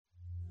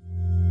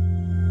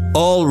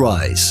All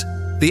Rise,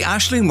 the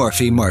Ashling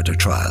Murphy murder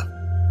trial,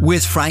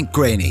 with Frank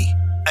Graney,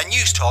 a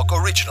News Talk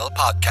original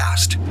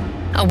podcast.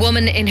 A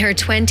woman in her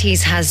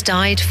 20s has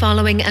died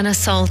following an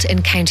assault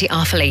in County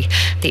Offaly.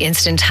 The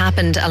incident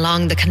happened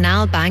along the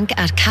canal bank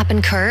at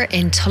Cappencur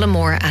in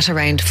Tullamore at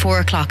around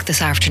 4 o'clock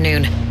this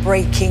afternoon.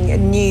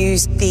 Breaking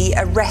news, the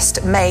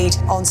arrest made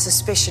on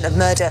suspicion of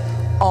murder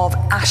of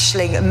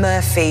Ashling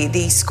Murphy,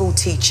 the school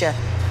teacher.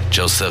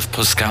 Jozef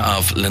Puska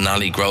of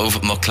Lynally Grove,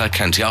 Mucklagh,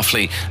 County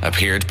Offaly,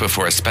 appeared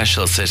before a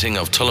special sitting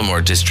of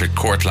Tullamore District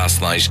Court last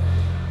night.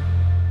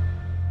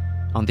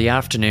 On the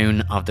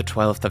afternoon of the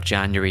 12th of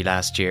January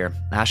last year,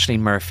 Ashling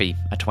Murphy,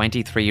 a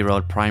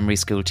 23-year-old primary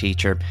school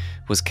teacher,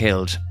 was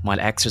killed while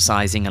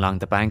exercising along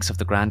the banks of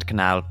the Grand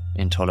Canal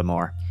in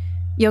Tullamore.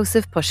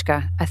 Jozef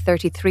Puska, a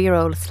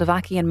 33-year-old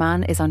Slovakian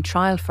man, is on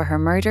trial for her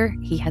murder.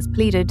 He has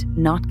pleaded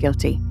not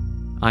guilty.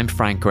 I'm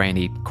Frank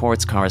Graney,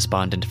 courts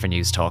correspondent for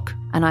News Talk.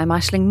 And I'm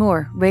Ashling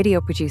Moore,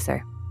 radio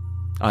producer.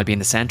 I'll be in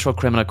the Central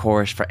Criminal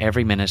Court for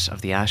every minute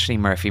of the Ashling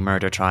Murphy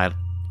murder trial.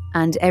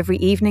 And every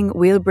evening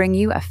we'll bring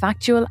you a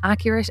factual,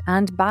 accurate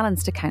and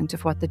balanced account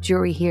of what the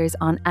jury hears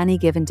on any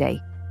given day.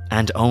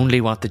 And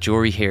only what the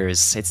jury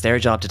hears. It's their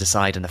job to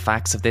decide on the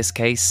facts of this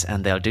case,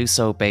 and they'll do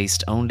so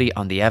based only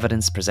on the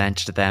evidence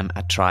presented to them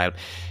at trial.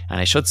 And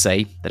I should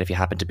say that if you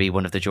happen to be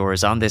one of the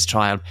jurors on this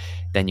trial,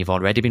 then you've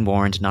already been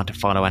warned not to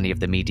follow any of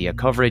the media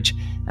coverage,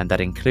 and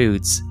that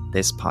includes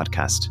this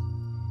podcast.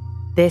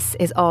 This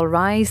is All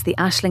Rise, the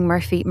Ashling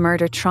Murphy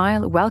murder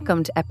trial.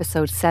 Welcome to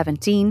episode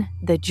 17.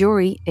 The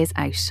jury is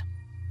out.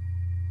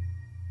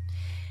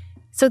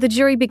 So the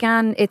jury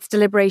began its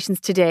deliberations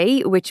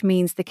today, which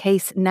means the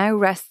case now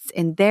rests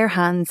in their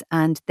hands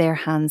and their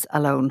hands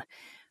alone.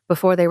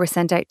 Before they were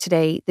sent out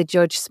today, the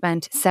judge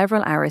spent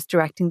several hours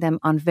directing them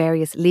on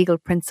various legal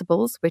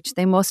principles which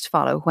they must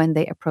follow when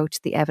they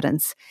approach the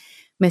evidence.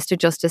 Mr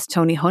Justice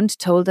Tony Hunt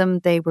told them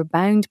they were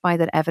bound by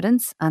that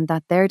evidence and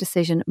that their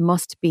decision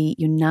must be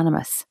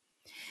unanimous.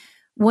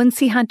 Once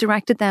he had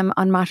directed them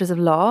on matters of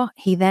law,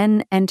 he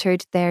then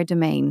entered their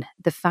domain,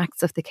 the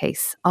facts of the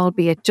case,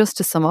 albeit just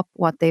to sum up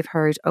what they've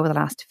heard over the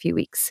last few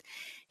weeks.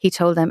 He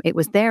told them it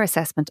was their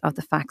assessment of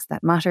the facts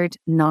that mattered,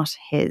 not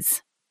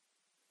his.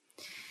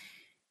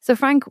 So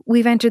Frank,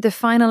 we've entered the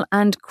final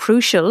and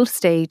crucial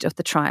stage of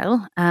the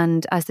trial,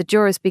 and as the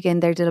jurors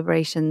begin their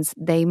deliberations,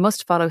 they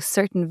must follow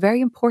certain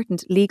very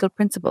important legal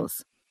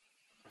principles.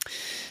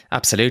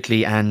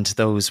 Absolutely, and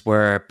those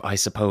were, I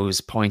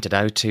suppose, pointed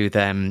out to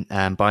them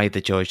by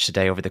the judge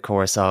today over the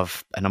course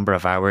of a number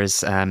of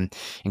hours. In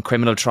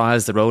criminal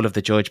trials, the role of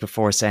the judge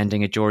before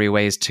sending a jury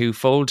away is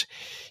twofold.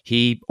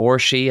 He or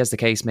she, as the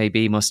case may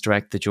be, must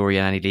direct the jury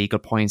on any legal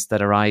points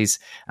that arise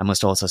and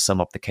must also sum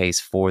up the case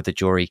for the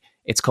jury.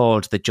 It's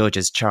called the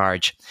judge's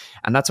charge.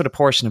 And that's what a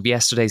portion of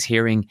yesterday's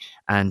hearing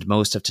and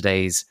most of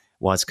today's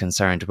was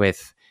concerned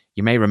with.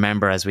 You may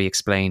remember, as we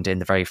explained in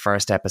the very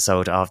first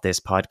episode of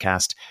this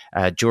podcast,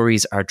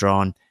 juries are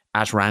drawn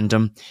at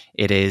random.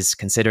 It is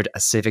considered a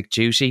civic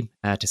duty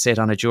to sit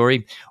on a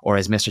jury, or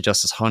as Mr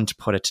Justice Hunt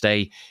put it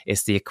today,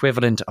 it's the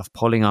equivalent of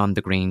pulling on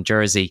the green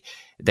jersey.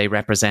 They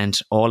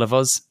represent all of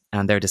us,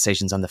 and their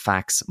decisions on the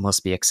facts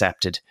must be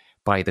accepted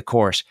by the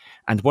court.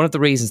 And one of the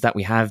reasons that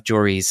we have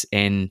juries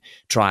in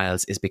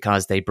trials is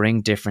because they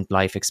bring different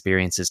life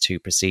experiences to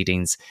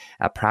proceedings.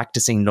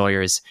 Practicing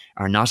lawyers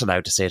are not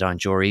allowed to sit on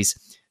juries.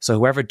 So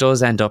whoever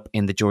does end up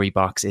in the jury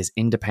box is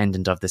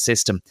independent of the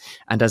system.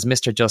 And as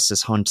Mr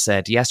Justice Hunt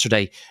said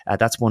yesterday,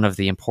 that's one of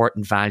the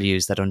important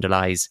values that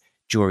underlies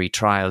jury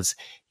trials.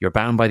 You're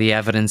bound by the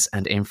evidence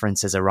and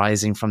inferences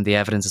arising from the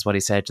evidence, is what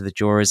he said to the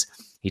jurors.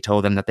 He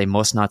told them that they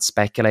must not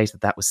speculate,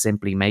 that was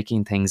simply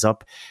making things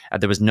up.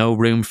 There was no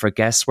room for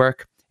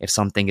guesswork. If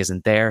something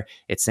isn't there,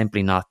 it's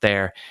simply not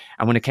there.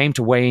 And when it came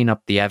to weighing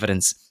up the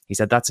evidence, he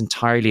said that's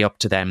entirely up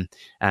to them.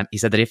 He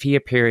said that if he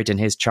appeared in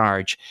his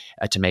charge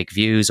to make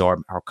views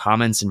or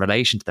comments in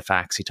relation to the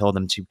facts, he told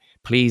them to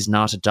please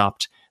not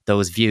adopt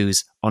those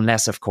views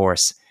unless, of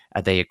course,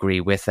 they agree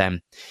with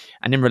them.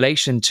 And in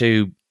relation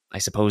to, I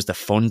suppose, the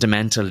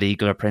fundamental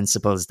legal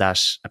principles that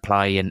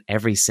apply in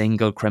every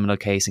single criminal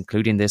case,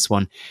 including this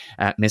one,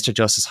 Mr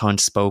Justice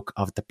Hunt spoke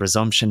of the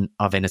presumption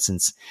of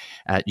innocence.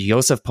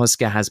 Jozef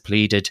Puska has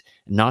pleaded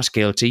not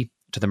guilty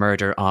to the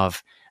murder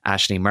of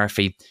Ashling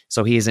Murphy,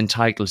 so he is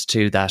entitled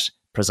to that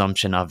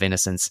presumption of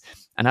innocence.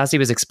 And as he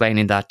was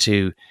explaining that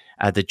to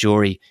the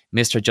jury,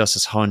 Mr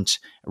Justice Hunt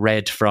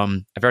read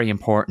from a very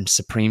important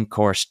Supreme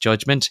Court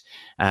judgment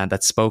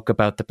that spoke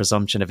about the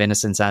presumption of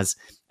innocence as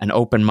an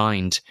open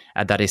mind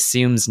that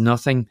assumes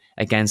nothing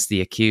against the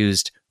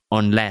accused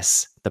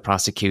unless the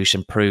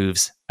prosecution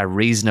proves a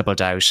reasonable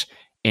doubt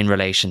in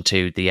relation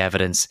to the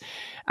evidence.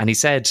 And he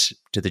said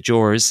to the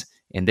jurors,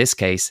 in this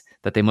case,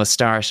 that they must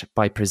start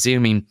by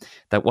presuming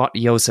that what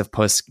Jozef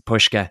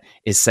Puska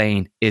is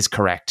saying is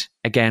correct.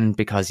 Again,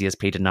 because he has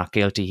pleaded not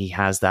guilty, he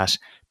has that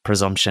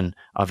presumption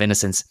of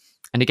innocence.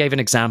 And he gave an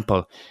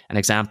example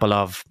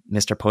of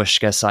Mr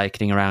Puska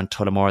cycling around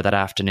Tullamore that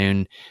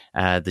afternoon.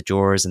 The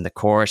jurors in the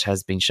court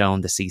has been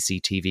shown the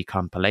CCTV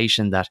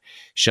compilation that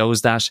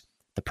shows that.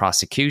 The The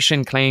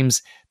prosecution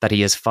claims that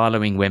he is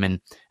following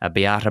women.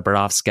 Beata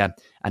Borowska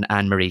and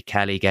Anne-Marie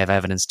Kelly gave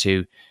evidence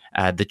to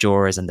the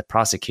jurors and the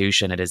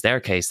prosecution. It is their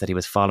case that he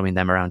was following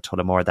them around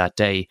Tullamore that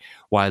day,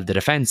 while the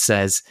defence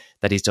says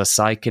that he's just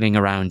cycling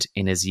around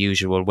in his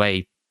usual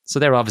way. So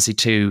they're obviously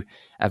two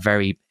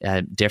very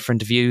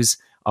different views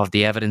of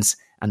the evidence.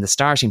 And the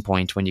starting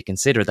point, when you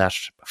consider that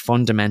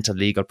fundamental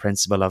legal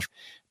principle of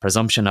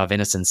presumption of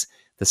innocence,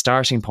 the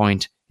starting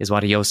point is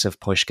what Jozef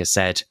Puska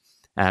said.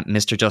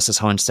 Mr Justice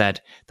Hunt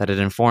said that it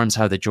informs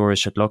how the jurors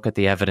should look at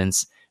the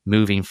evidence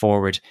moving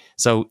forward.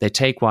 So they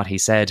take what he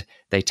said,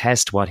 they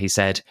test what he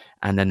said,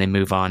 and then they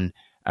move on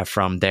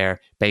from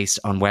there based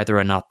on whether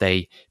or not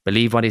they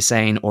believe what he's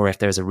saying or if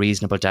there's a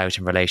reasonable doubt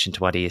in relation to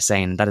what he is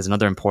saying. That is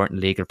another important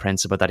legal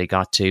principle that he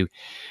got to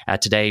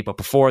today. But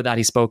before that,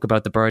 he spoke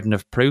about the burden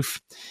of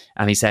proof.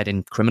 And he said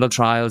in criminal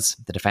trials,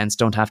 the defence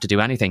don't have to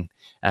do anything.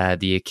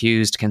 The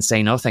accused can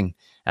say nothing.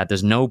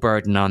 There's no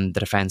burden on the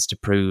defence to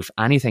prove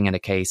anything in a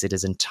case. It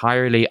is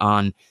entirely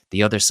on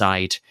the other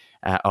side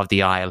of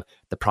the aisle,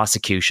 the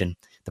prosecution.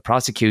 The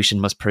prosecution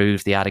must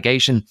prove the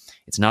allegation.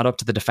 It's not up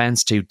to the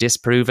defence to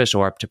disprove it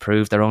or to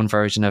prove their own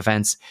version of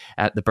events.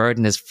 The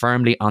burden is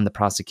firmly on the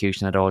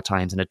prosecution at all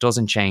times, and it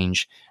doesn't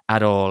change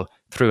at all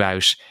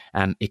throughout.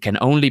 It can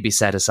only be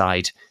set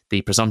aside,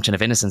 the presumption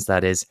of innocence,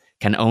 that is,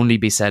 can only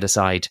be set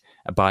aside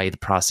by the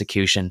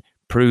prosecution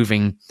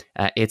proving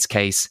its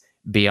case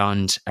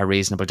beyond a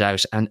reasonable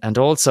doubt. And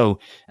also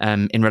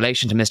in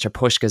relation to Mr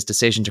Puska's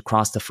decision to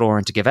cross the floor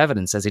and to give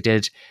evidence, as he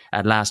did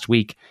last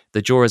week,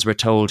 the jurors were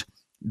told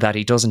that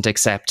he doesn't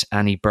accept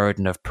any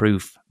burden of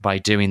proof by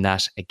doing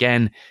that.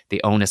 Again,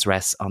 the onus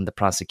rests on the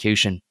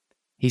prosecution.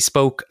 He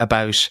spoke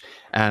about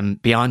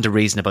beyond a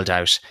reasonable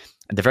doubt,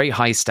 the very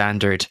high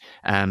standard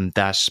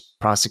that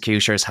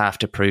prosecutors have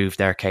to prove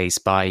their case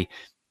by.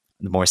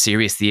 The more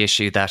serious the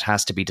issue that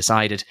has to be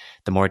decided,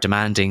 the more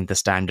demanding the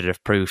standard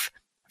of proof.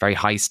 Very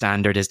high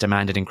standard is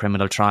demanded in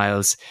criminal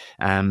trials,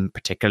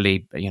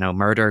 particularly,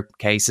 murder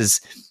cases,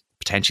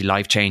 potentially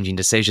life-changing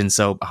decisions.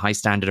 So a high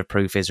standard of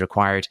proof is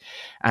required.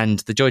 And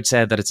the judge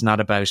said that it's not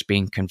about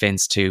being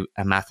convinced to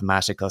a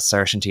mathematical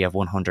certainty of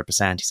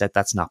 100%. He said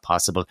that's not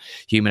possible.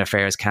 Human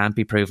affairs can't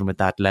be proven with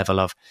that level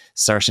of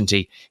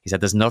certainty. He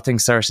said there's nothing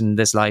certain in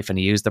this life, and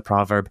he used the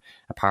proverb,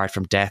 apart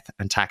from death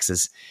and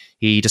taxes.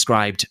 He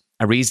described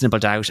a reasonable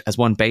doubt as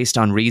one based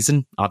on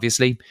reason,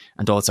 obviously,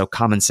 and also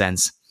common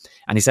sense.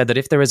 And he said that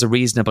if there is a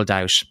reasonable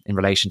doubt in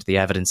relation to the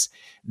evidence,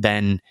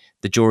 then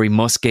the jury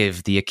must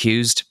give the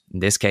accused, in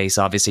this case,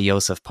 obviously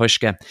Jozef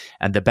Puska,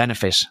 and the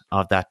benefit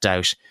of that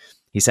doubt.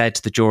 He said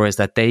to the jurors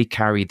that they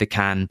carry the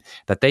can,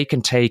 that they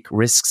can take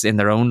risks in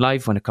their own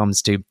life when it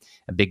comes to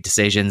big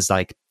decisions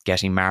like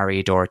getting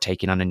married or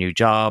taking on a new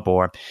job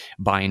or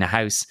buying a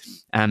house.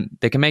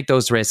 They can make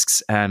those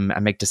risks and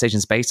make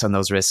decisions based on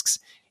those risks,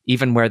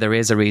 even where there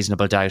is a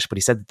reasonable doubt. But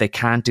he said that they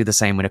can't do the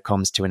same when it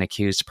comes to an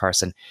accused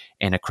person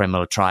in a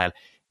criminal trial.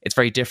 It's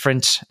very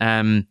different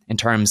in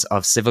terms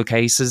of civil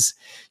cases.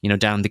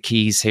 Down the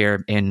quays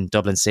here in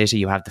Dublin City,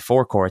 you have the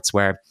forecourts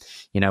where,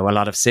 a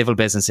lot of civil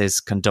business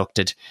is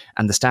conducted.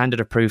 And the standard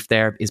of proof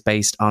there is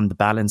based on the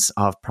balance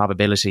of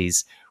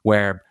probabilities,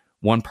 where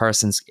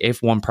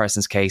if one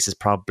person's case is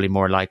probably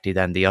more likely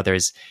than the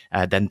others,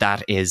 then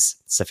that is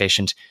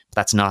sufficient. But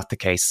that's not the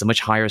case. It's a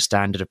much higher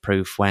standard of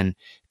proof when it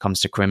comes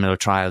to criminal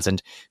trials.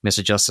 And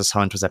Mr Justice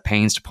Hunt was at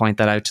pains to point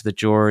that out to the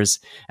jurors.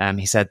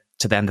 He said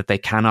to them that they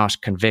cannot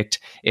convict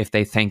if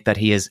they think that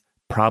he is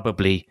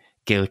probably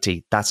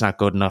guilty. That's not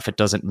good enough. It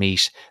doesn't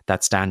meet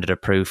that standard of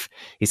proof.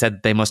 He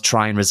said they must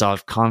try and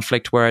resolve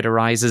conflict where it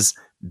arises,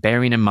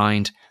 bearing in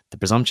mind the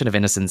presumption of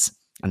innocence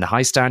and the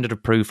high standard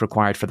of proof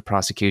required for the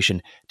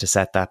prosecution to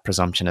set that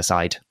presumption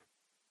aside.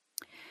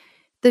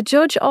 The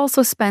judge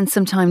also spent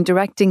some time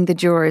directing the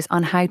jurors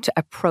on how to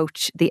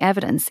approach the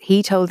evidence.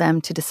 He told them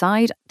to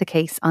decide the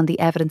case on the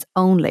evidence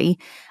only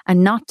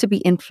and not to be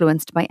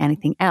influenced by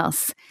anything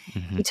else.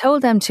 Mm-hmm. He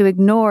told them to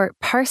ignore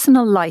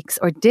personal likes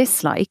or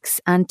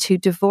dislikes and to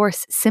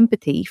divorce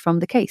sympathy from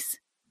the case.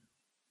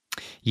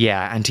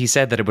 Yeah, and he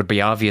said that it would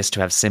be obvious to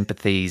have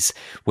sympathies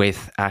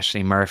with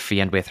Ashling Murphy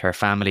and with her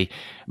family.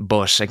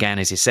 But again,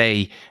 as you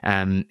say,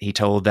 he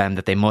told them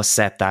that they must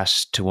set that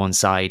to one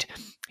side.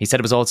 He said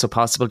it was also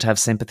possible to have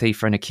sympathy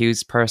for an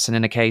accused person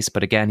in a case,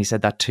 but again, he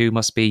said that too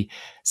must be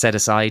set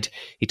aside.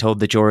 He told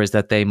the jurors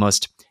that they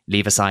must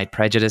leave aside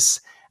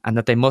prejudice and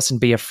that they mustn't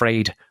be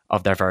afraid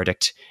of their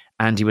verdict.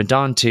 And he went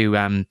on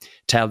to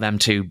tell them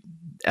to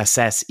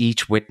assess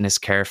each witness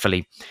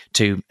carefully,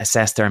 to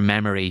assess their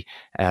memory,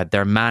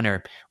 their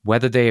manner,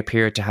 whether they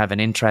appear to have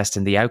an interest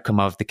in the outcome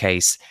of the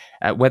case,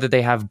 whether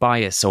they have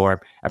bias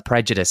or a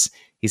prejudice.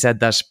 He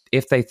said that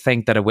if they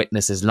think that a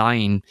witness is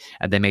lying,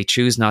 they may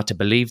choose not to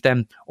believe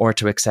them or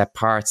to accept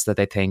parts that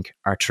they think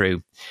are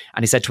true.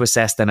 And he said to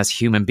assess them as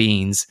human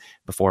beings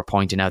before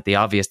pointing out the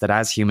obvious, that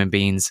as human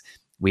beings,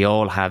 we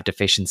all have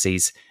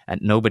deficiencies and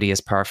nobody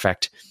is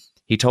perfect.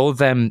 He told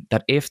them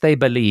that if they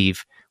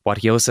believe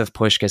what Jozef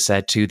Puska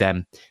said to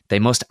them, they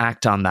must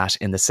act on that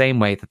in the same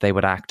way that they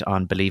would act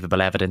on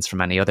believable evidence from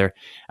any other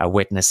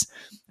witness.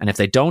 And if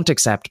they don't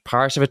accept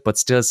part of it, but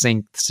still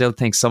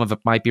think some of it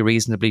might be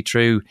reasonably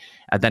true,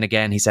 then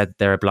again, he said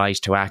they're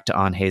obliged to act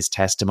on his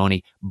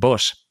testimony.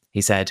 But,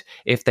 he said,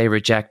 if they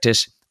reject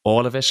it,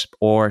 all of it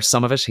or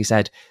some of it, he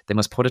said, they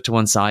must put it to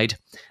one side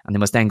and they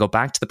must then go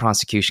back to the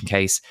prosecution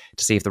case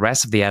to see if the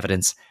rest of the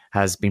evidence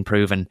has been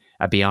proven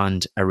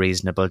beyond a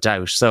reasonable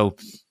doubt. So,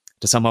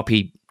 to sum up,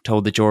 he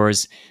told the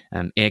jurors,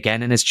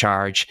 again in his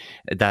charge,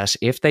 that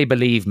if they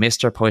believe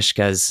Mr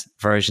Puska's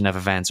version of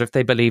events, or if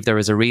they believe there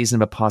is a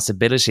reasonable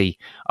possibility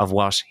of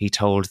what he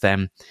told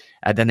them,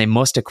 then they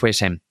must acquit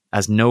him,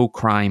 as no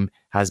crime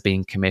has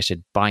been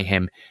committed by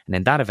him. And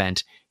in that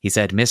event, he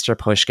said Mr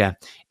Puska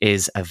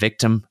is a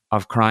victim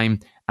of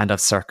crime and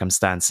of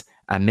circumstance,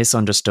 a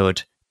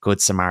misunderstood Good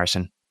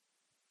Samaritan.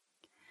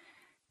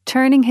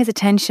 Turning his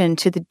attention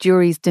to the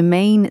jury's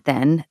domain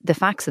then, the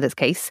facts of this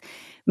case,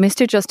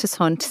 Mr Justice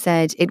Hunt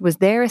said it was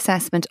their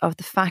assessment of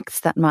the facts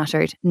that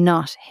mattered,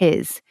 not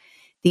his.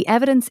 The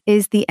evidence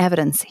is the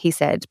evidence, he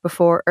said,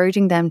 before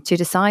urging them to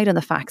decide on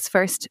the facts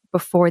first,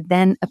 before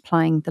then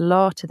applying the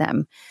law to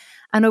them.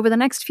 And over the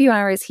next few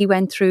hours, he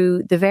went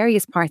through the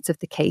various parts of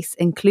the case,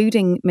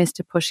 including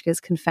Mr Puska's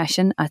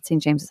confession at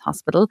St James's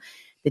Hospital,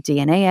 the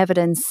DNA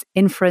evidence,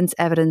 inference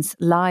evidence,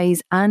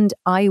 lies and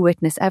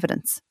eyewitness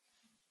evidence.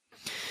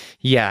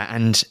 Yeah,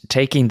 and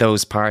taking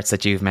those parts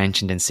that you've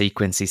mentioned in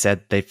sequence, he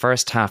said they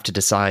first have to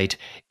decide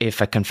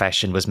if a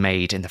confession was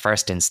made in the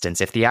first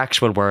instance, if the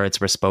actual words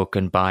were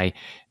spoken by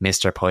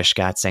Mr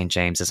Puska at St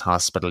James's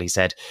Hospital. He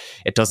said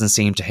it doesn't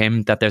seem to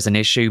him that there's an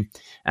issue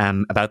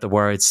about the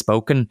words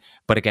spoken,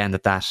 but again,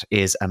 that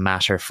is a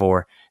matter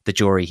for the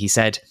jury. He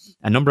said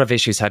a number of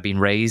issues have been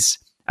raised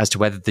as to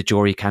whether the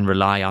jury can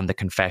rely on the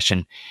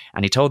confession,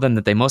 and he told them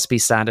that they must be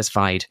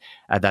satisfied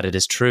that it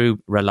is true,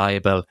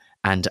 reliable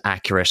and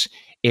accurate.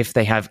 If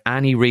they have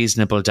any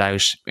reasonable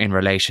doubt in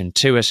relation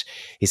to it,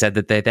 he said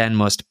that they then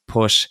must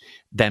put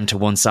them to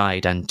one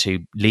side and to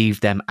leave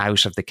them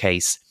out of the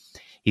case.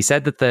 He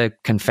said that the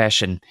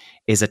confession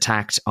is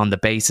attacked on the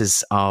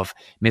basis of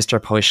Mr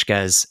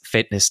Puska's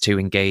fitness to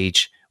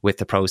engage with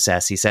the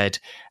process. He said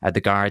the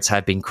guards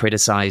had been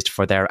criticised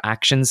for their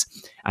actions,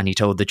 and he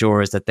told the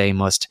jurors that they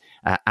must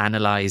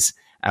analyse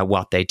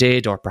what they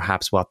did or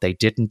perhaps what they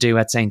didn't do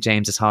at St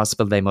James's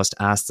Hospital. They must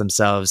ask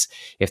themselves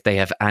if they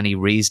have any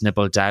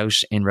reasonable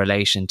doubt in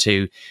relation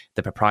to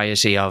the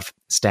propriety of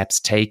steps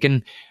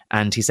taken.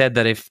 And he said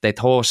that if they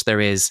thought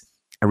there is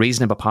a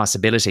reasonable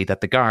possibility that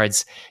the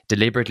guards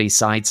deliberately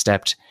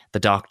sidestepped the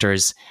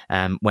doctors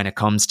when it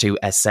comes to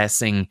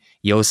assessing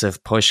Jozef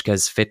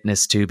Puska's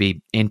fitness to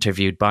be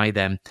interviewed by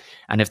them.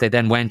 And if they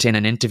then went in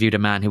and interviewed a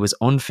man who was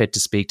unfit to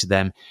speak to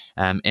them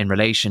in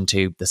relation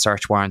to the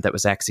search warrant that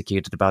was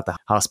executed about the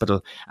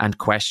hospital and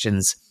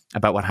questions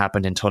about what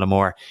happened in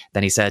Tullamore,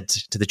 then he said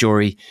to the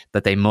jury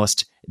that they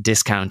must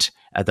discount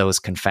those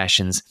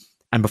confessions.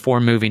 And before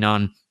moving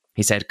on,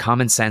 he said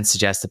common sense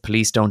suggests that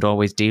police don't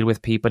always deal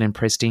with people in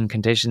pristine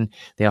condition.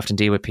 They often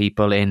deal with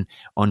people in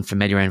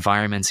unfamiliar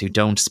environments who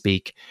don't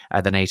speak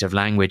the native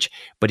language.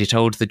 But he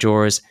told the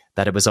jurors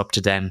that it was up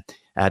to them,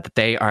 that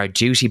they are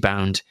duty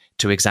bound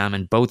to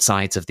examine both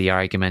sides of the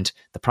argument,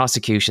 the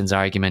prosecution's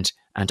argument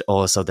and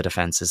also the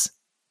defence's.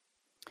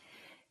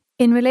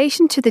 In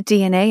relation to the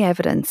DNA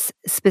evidence,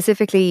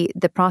 specifically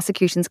the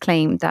prosecution's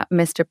claim that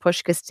Mr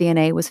Puska's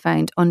DNA was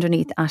found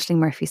underneath Ashling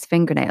Murphy's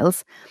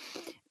fingernails,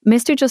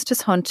 Mr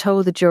Justice Hunt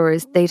told the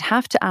jurors they'd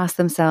have to ask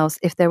themselves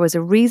if there was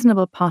a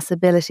reasonable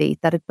possibility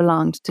that it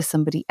belonged to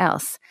somebody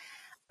else.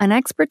 An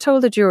expert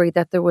told the jury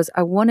that there was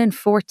a 1 in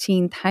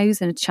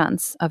 14,000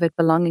 chance of it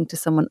belonging to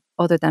someone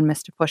other than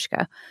Mr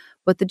Puska,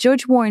 but the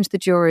judge warned the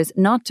jurors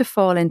not to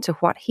fall into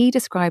what he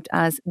described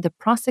as the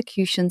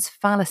prosecution's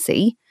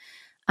fallacy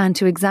and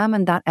to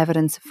examine that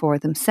evidence for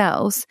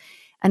themselves.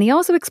 And he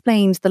also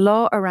explained the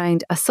law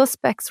around a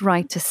suspect's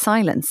right to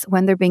silence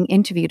when they're being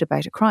interviewed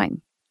about a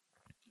crime.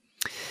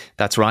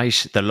 That's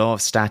right, the law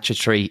of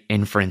statutory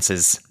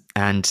inferences.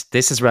 And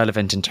this is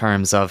relevant in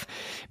terms of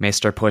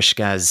Mr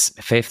Puska's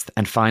fifth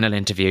and final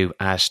interview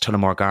at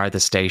Tullamore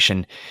Garda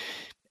station.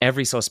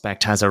 Every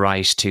suspect has a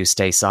right to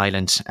stay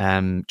silent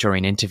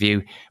during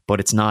interview, but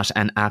it's not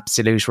an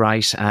absolute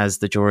right, as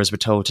the jurors were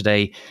told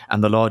today.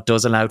 And the law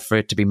does allow for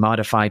it to be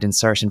modified in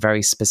certain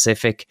very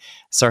specific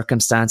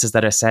circumstances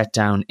that are set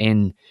down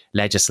in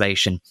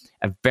legislation.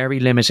 A very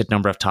limited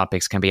number of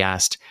topics can be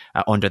asked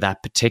under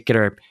that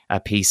particular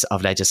piece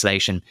of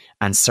legislation,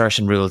 and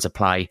certain rules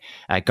apply.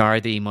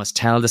 Gardaí must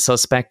tell the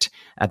suspect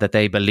that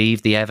they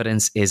believe the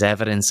evidence is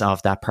evidence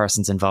of that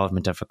person's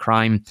involvement of a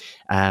crime.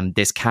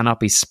 This cannot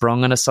be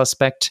sprung on a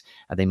suspect.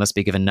 They must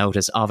be given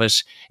notice of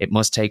it. It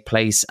must take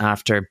place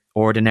after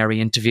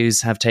ordinary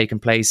interviews have taken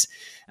place.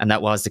 And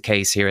that was the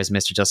case here, as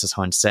Mr Justice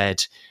Hunt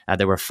said.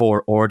 There were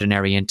 4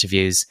 ordinary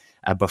interviews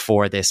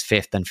before this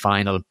fifth and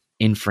final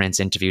inference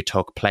interview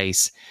took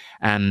place.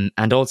 And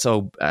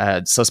also,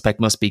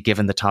 suspect must be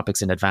given the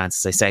topics in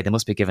advance. As I say, they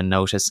must be given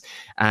notice,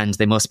 and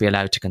they must be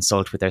allowed to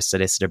consult with their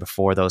solicitor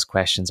before those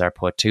questions are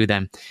put to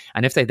them.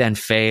 And if they then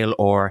fail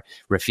or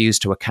refuse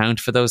to account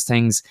for those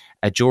things,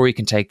 a jury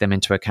can take them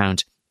into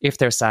account if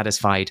they're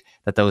satisfied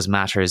that those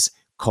matters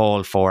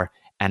call for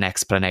an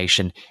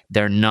explanation.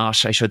 They're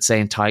not, I should say,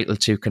 entitled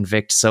to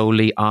convict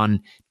solely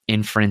on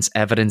inference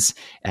evidence.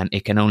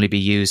 It can only be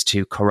used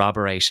to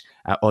corroborate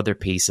other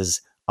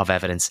pieces of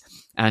evidence.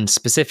 And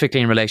specifically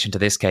in relation to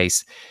this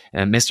case,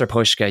 Mr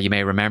Puska, you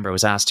may remember,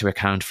 was asked to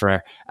account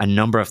for a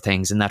number of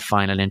things in that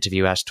final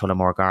interview at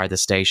Tullamore Garda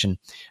station,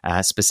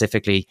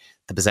 specifically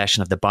the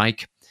possession of the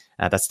bike.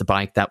 That's the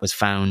bike that was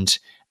found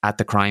at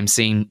the crime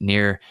scene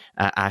near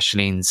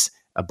Ashling's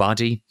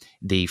body.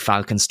 The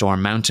Falcon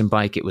Storm mountain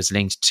bike, it was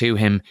linked to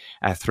him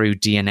through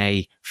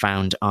DNA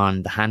found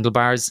on the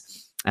handlebars.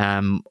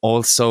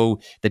 Also,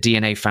 the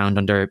DNA found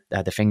under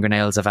the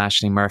fingernails of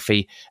Ashling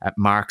Murphy,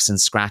 marks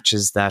and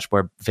scratches that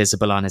were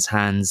visible on his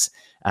hands,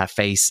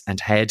 face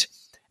and head,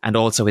 and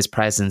also his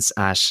presence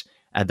at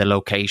the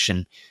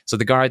location. So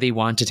the Gardaí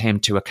wanted him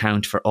to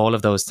account for all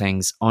of those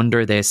things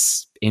under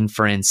this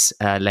inference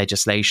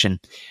legislation,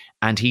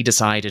 and he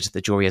decided,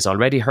 the jury has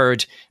already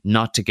heard,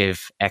 not to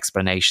give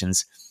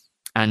explanations.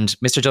 And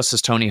Mr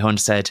Justice Tony Hunt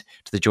said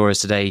to the jurors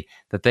today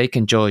that they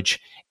can judge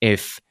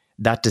if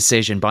that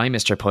decision by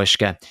Mr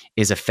Puska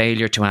is a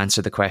failure to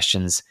answer the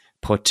questions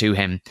put to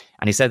him.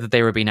 And he said that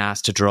they were being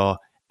asked to draw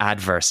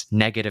adverse,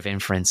 negative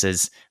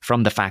inferences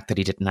from the fact that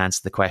he didn't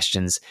answer the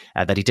questions,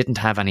 that he didn't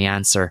have any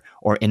answer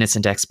or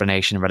innocent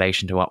explanation in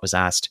relation to what was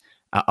asked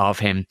of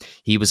him.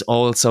 He was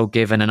also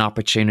given an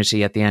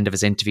opportunity at the end of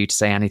his interview to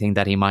say anything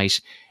that he might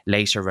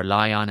later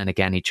rely on, and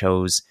again he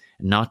chose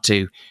not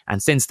to.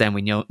 And since then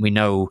we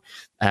know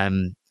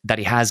that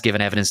he has given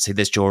evidence to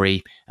this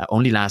jury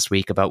only last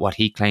week about what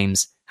he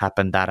claims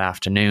happened that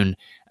afternoon.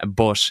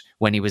 But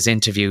when he was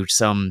interviewed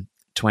some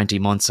 20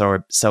 months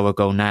or so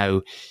ago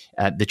now,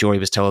 the jury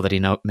was told that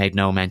he made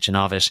no mention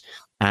of it.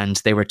 And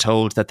they were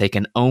told that they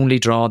can only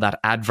draw that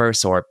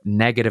adverse or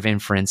negative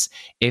inference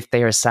if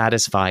they are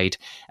satisfied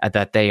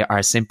that they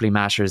are simply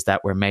matters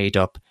that were made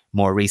up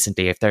more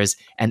recently. If there's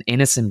an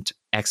innocent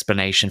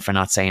explanation for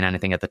not saying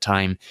anything at the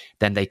time,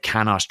 then they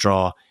cannot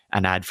draw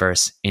an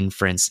adverse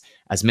inference.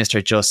 As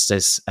Mr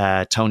Justice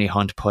Tony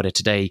Hunt put it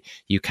today,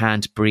 you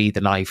can't breathe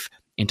life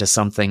into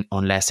something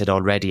unless it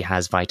already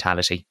has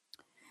vitality.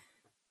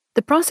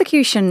 The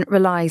prosecution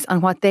relies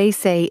on what they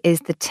say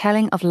is the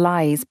telling of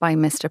lies by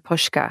Mr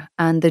Puska,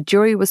 and the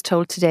jury was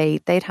told today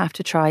they'd have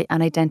to try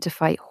and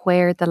identify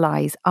where the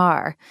lies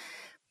are.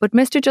 But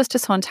Mr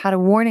Justice Hunt had a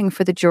warning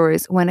for the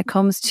jurors when it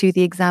comes to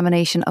the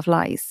examination of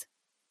lies.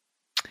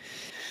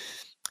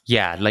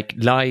 Yeah, like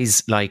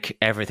lies, like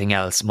everything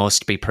else,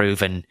 must be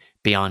proven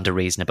beyond a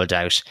reasonable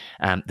doubt.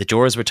 The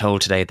jurors were told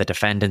today that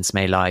defendants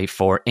may lie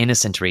for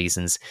innocent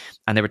reasons,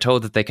 and they were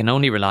told that they can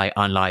only rely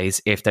on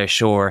lies if they're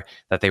sure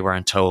that they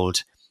weren't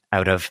told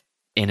out of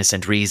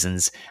innocent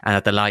reasons and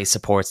that the lie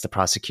supports the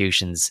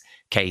prosecution's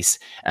case.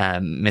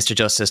 Mr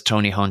Justice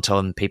Tony Hunt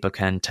told them people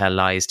can tell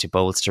lies to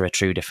bolster a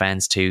true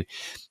defence, to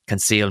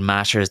conceal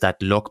matters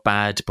that look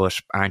bad but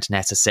aren't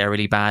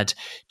necessarily bad,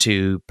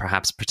 to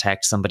perhaps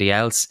protect somebody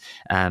else.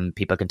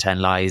 People can tell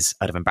lies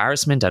out of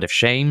embarrassment, out of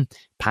shame,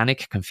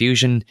 panic,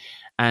 confusion.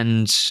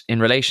 And in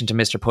relation to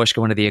Mr Puska,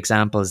 one of the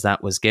examples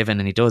that was given,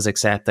 and he does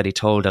accept that he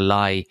told a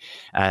lie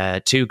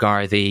to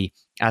Gardaí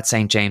at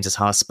St James's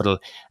Hospital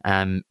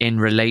in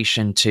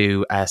relation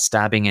to a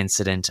stabbing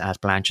incident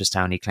at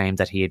Blanchardstown. He claimed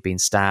that he had been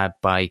stabbed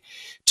by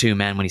two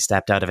men when he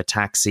stepped out of a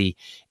taxi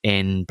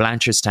in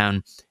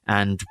Blanchardstown.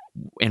 And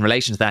in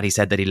relation to that, he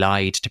said that he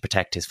lied to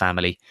protect his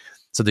family.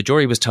 So the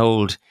jury was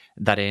told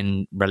that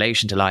in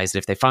relation to lies,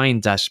 if they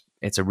find that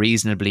it's a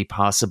reasonably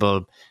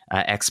possible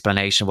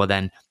explanation, well,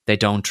 then they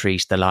don't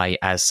treat the lie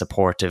as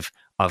supportive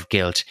of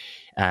guilt.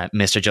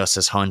 Mr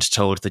Justice Hunt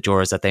told the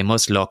jurors that they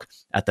must look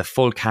at the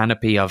full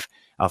canopy of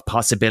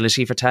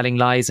possibility for telling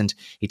lies, and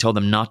he told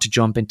them not to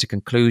jump into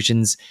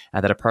conclusions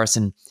that a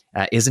person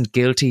isn't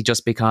guilty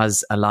just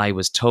because a lie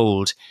was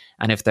told.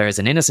 And if there is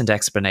an innocent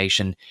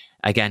explanation,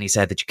 again, he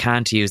said that you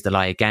can't use the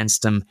lie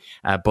against them,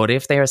 but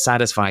if they are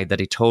satisfied that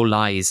he told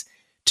lies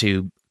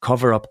to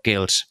cover up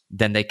guilt,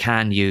 then they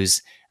can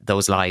use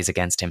those lies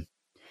against him.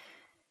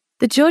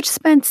 The judge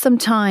spent some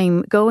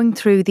time going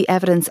through the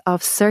evidence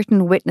of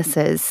certain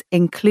witnesses,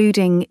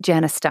 including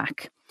Jenna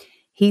Stack.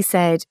 He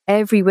said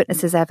every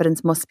witness's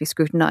evidence must be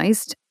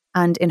scrutinised,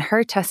 and in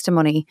her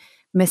testimony,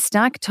 Miss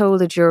Stack told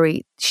the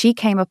jury she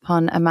came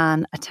upon a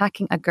man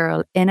attacking a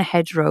girl in a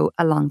hedgerow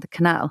along the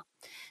canal.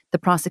 The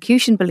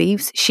prosecution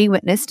believes she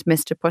witnessed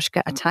Mr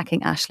Puska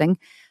attacking Ashling,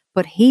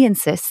 but he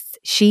insists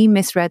she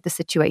misread the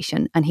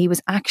situation and he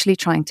was actually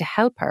trying to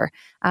help her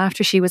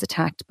after she was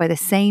attacked by the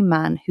same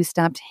man who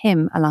stabbed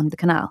him along the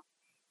canal.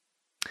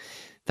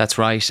 That's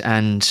right.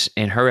 And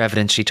in her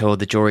evidence, she told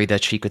the jury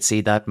that she could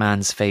see that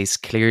man's face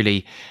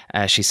clearly.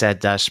 She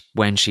said that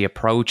when she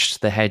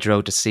approached the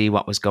hedgerow to see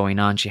what was going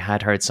on, she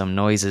had heard some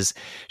noises.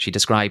 She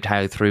described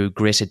how through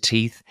gritted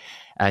teeth,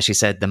 She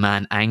said the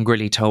man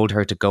angrily told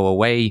her to go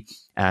away.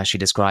 She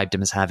described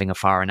him as having a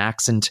foreign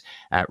accent,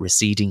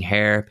 receding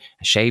hair,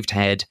 a shaved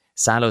head,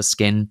 sallow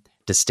skin,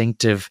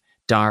 distinctive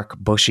dark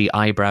bushy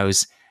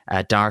eyebrows,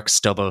 dark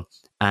stubble,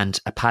 and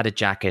a padded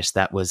jacket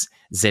that was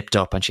zipped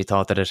up, and she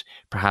thought that it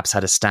perhaps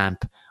had a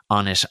stamp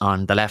on it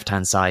on the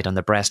left-hand side, on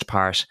the breast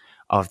part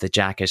of the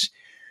jacket.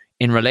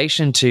 In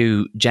relation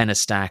to Jenna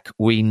Stack,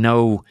 we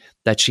know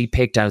that she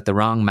picked out the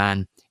wrong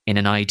man in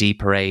an ID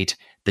parade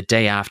the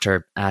day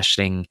after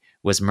Ashling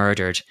was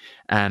murdered.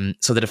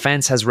 So the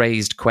defence has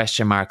raised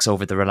question marks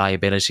over the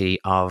reliability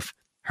of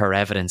her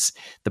evidence.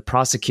 The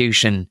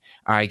prosecution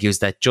argues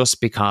that just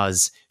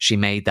because she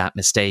made that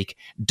mistake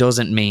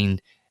doesn't mean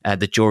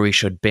the jury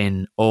should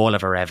bin all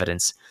of her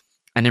evidence.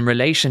 And in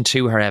relation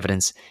to her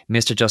evidence,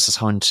 Mr Justice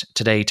Hunt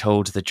today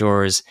told the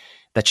jurors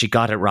that she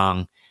got it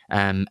wrong,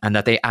 and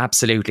that they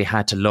absolutely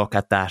had to look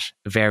at that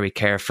very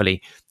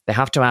carefully. They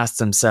have to ask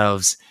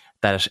themselves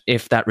that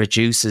if that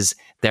reduces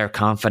their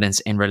confidence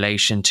in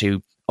relation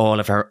to all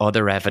of her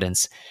other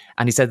evidence.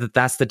 And he said that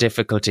that's the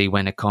difficulty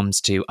when it comes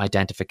to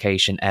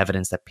identification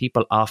evidence, that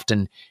people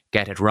often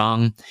get it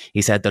wrong.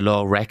 He said the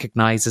law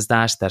recognises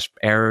that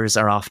errors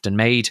are often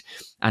made.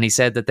 And he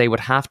said that they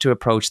would have to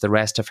approach the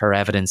rest of her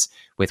evidence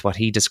with what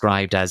he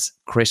described as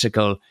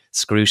critical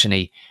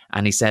scrutiny.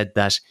 And he said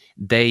that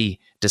they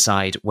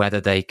decide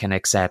whether they can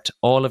accept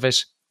all of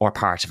it or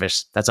part of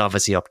it. That's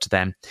obviously up to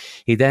them.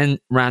 He then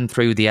ran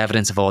through the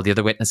evidence of all the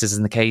other witnesses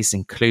in the case,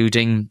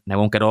 including, and I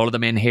won't get all of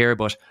them in here,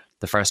 but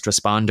the first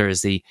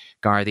responders, the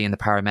Gardaí and the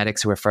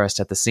paramedics who were first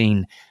at the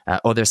scene,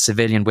 other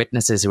civilian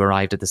witnesses who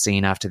arrived at the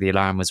scene after the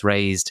alarm was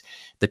raised,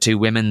 the two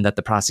women that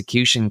the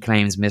prosecution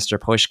claims Mr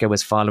Puska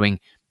was following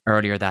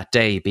earlier that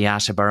day,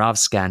 Beata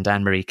Borowska and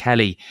Anne-Marie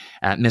Kelly,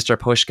 Mr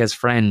Puska's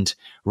friend,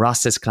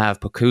 Rostislav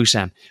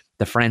Pokuta,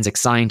 the forensic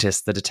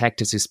scientists, the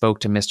detectives who spoke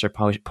to Mr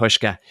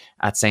Puska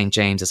at St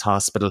James's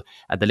Hospital.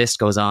 The list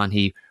goes on.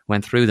 He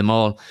went through them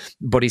all,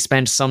 but he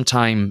spent some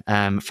time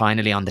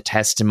finally on the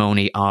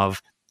testimony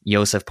of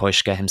Jozef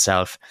Puska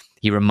himself.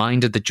 He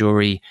reminded the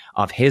jury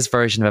of his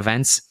version of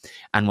events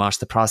and what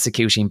the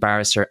prosecuting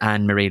barrister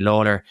Anne-Marie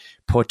Lawler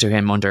put to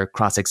him under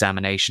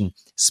cross-examination,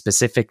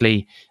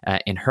 specifically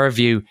in her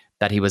view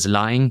that he was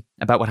lying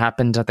about what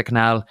happened at the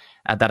canal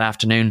that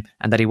afternoon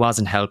and that he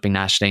wasn't helping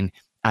Ashling,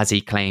 as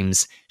he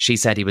claims. She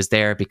said he was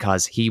there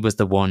because he was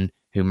the one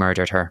who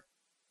murdered her.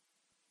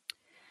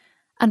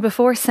 And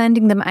before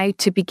sending them out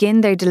to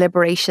begin their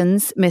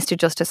deliberations, Mr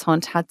Justice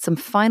Hunt had some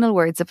final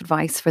words of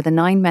advice for the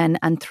 9 men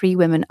and 3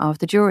 women of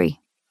the jury.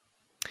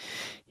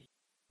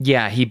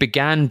 Yeah, he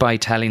began by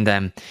telling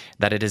them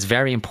that it is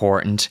very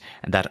important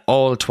that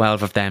all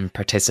 12 of them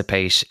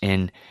participate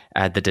in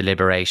the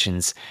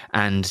deliberations.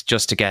 And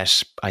just to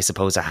get, I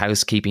suppose, a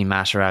housekeeping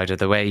matter out of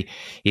the way,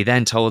 he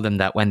then told them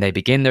that when they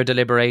begin their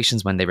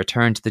deliberations, when they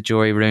return to the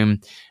jury room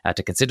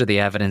to consider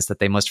the evidence, that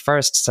they must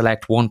first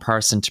select one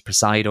person to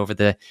preside over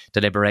the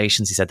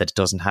deliberations. He said that it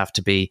doesn't have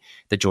to be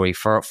the jury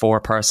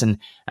foreperson,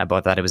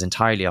 but that it was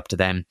entirely up to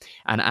them.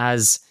 And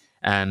as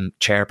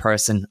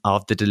chairperson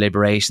of the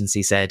deliberations,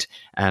 he said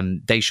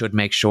they should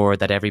make sure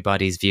that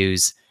everybody's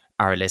views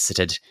are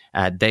elicited.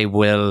 They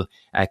will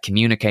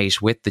communicate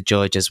with the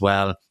judge as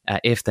well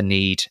if the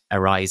need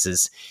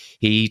arises.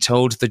 He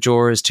told the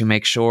jurors to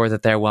make sure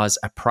that there was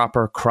a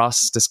proper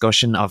cross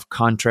discussion of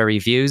contrary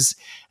views.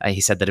 He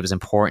said that it was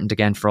important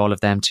again for all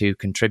of them to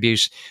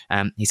contribute.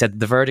 He said that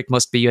the verdict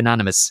must be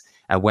unanimous.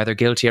 Whether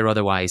guilty or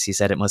otherwise, he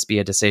said it must be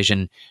a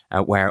decision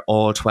where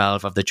all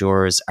 12 of the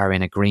jurors are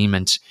in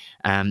agreement.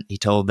 He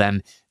told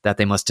them that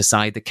they must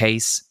decide the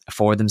case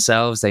for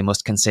themselves. They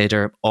must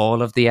consider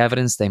all of the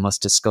evidence. They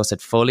must discuss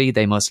it fully.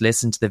 They must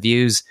listen to the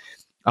views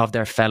of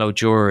their fellow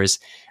jurors.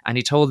 And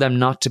he told them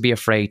not to be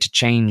afraid to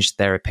change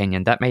their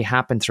opinion. That may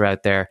happen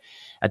throughout their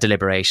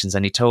deliberations,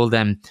 and he told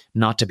them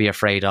not to be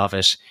afraid of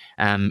it.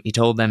 He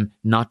told them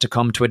not to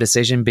come to a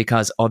decision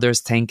because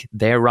others think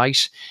they're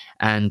right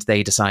and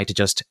they decide to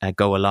just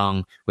go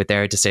along with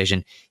their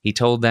decision. He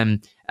told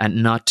them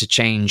not to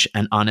change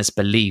an honest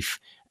belief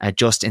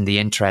just in the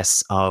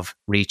interests of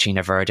reaching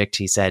a verdict.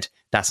 He said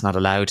that's not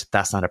allowed,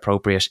 that's not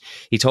appropriate.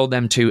 He told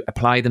them to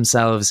apply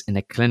themselves in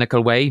a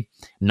clinical way,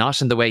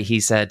 not in the way he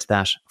said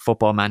that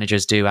football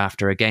managers do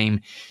after a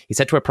game. He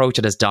said to approach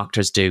it as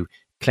doctors do,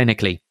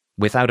 clinically,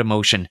 without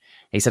emotion.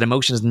 He said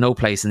emotion has no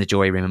place in the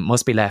jury room. It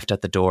must be left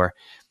at the door.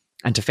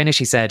 And to finish,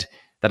 he said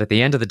that at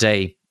the end of the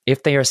day,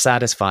 if they are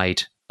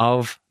satisfied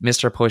of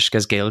Mr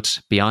Puska's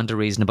guilt beyond a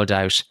reasonable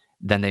doubt,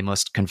 then they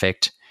must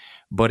convict.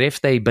 But if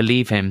they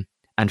believe him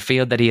and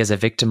feel that he is a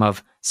victim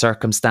of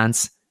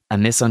circumstance, a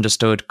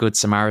misunderstood Good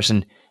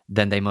Samaritan,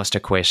 then they must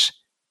acquit.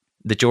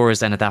 The jurors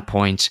then at that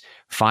point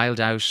filed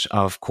out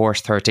of Court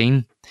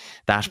 13.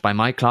 That, by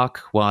my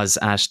clock, was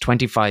at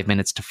 25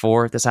 minutes to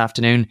 4 this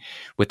afternoon,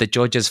 with the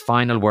judge's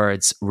final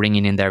words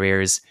ringing in their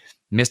ears.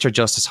 Mr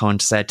Justice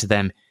Hunt said to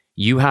them,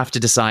 "You have to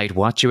decide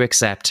what you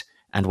accept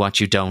and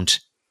what you don't.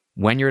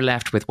 When you're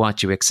left with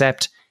what you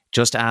accept,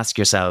 just ask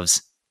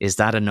yourselves, is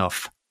that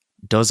enough?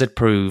 Does it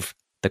prove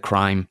the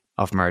crime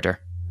of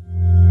murder?"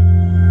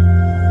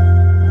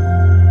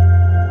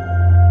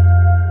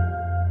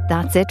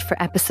 That's it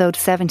for episode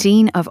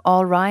 17 of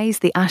All Rise,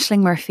 the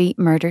Ashling Murphy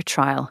murder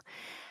trial.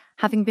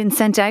 Having been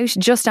sent out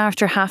just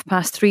after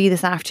 3:30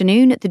 this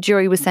afternoon, the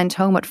jury was sent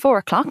home at 4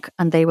 o'clock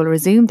and they will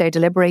resume their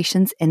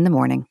deliberations in the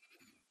morning.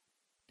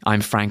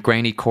 I'm Frank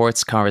Graney,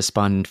 courts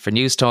correspondent for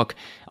News Talk.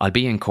 I'll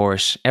be in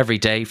court every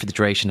day for the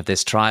duration of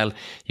this trial.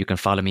 You can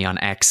follow me on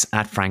X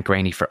at Frank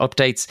Graney for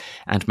updates,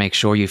 and make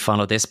sure you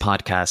follow this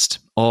podcast,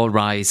 All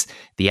Rise,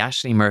 the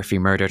Ashling Murphy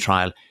murder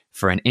trial,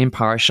 for an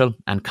impartial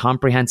and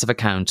comprehensive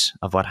account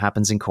of what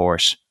happens in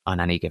court on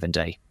any given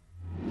day.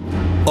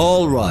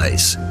 All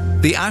Rise,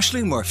 the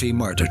Ashling Murphy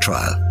murder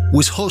trial,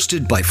 was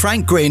hosted by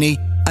Frank Graney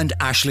and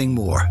Ashling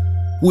Moore,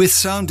 with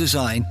sound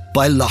design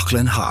by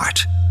Lachlan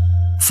Hart.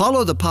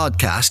 Follow the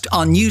podcast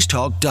on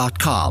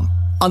newstalk.com,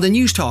 on the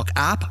Newstalk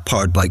app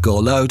powered by Go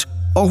Loud,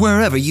 or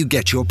wherever you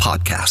get your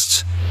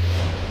podcasts.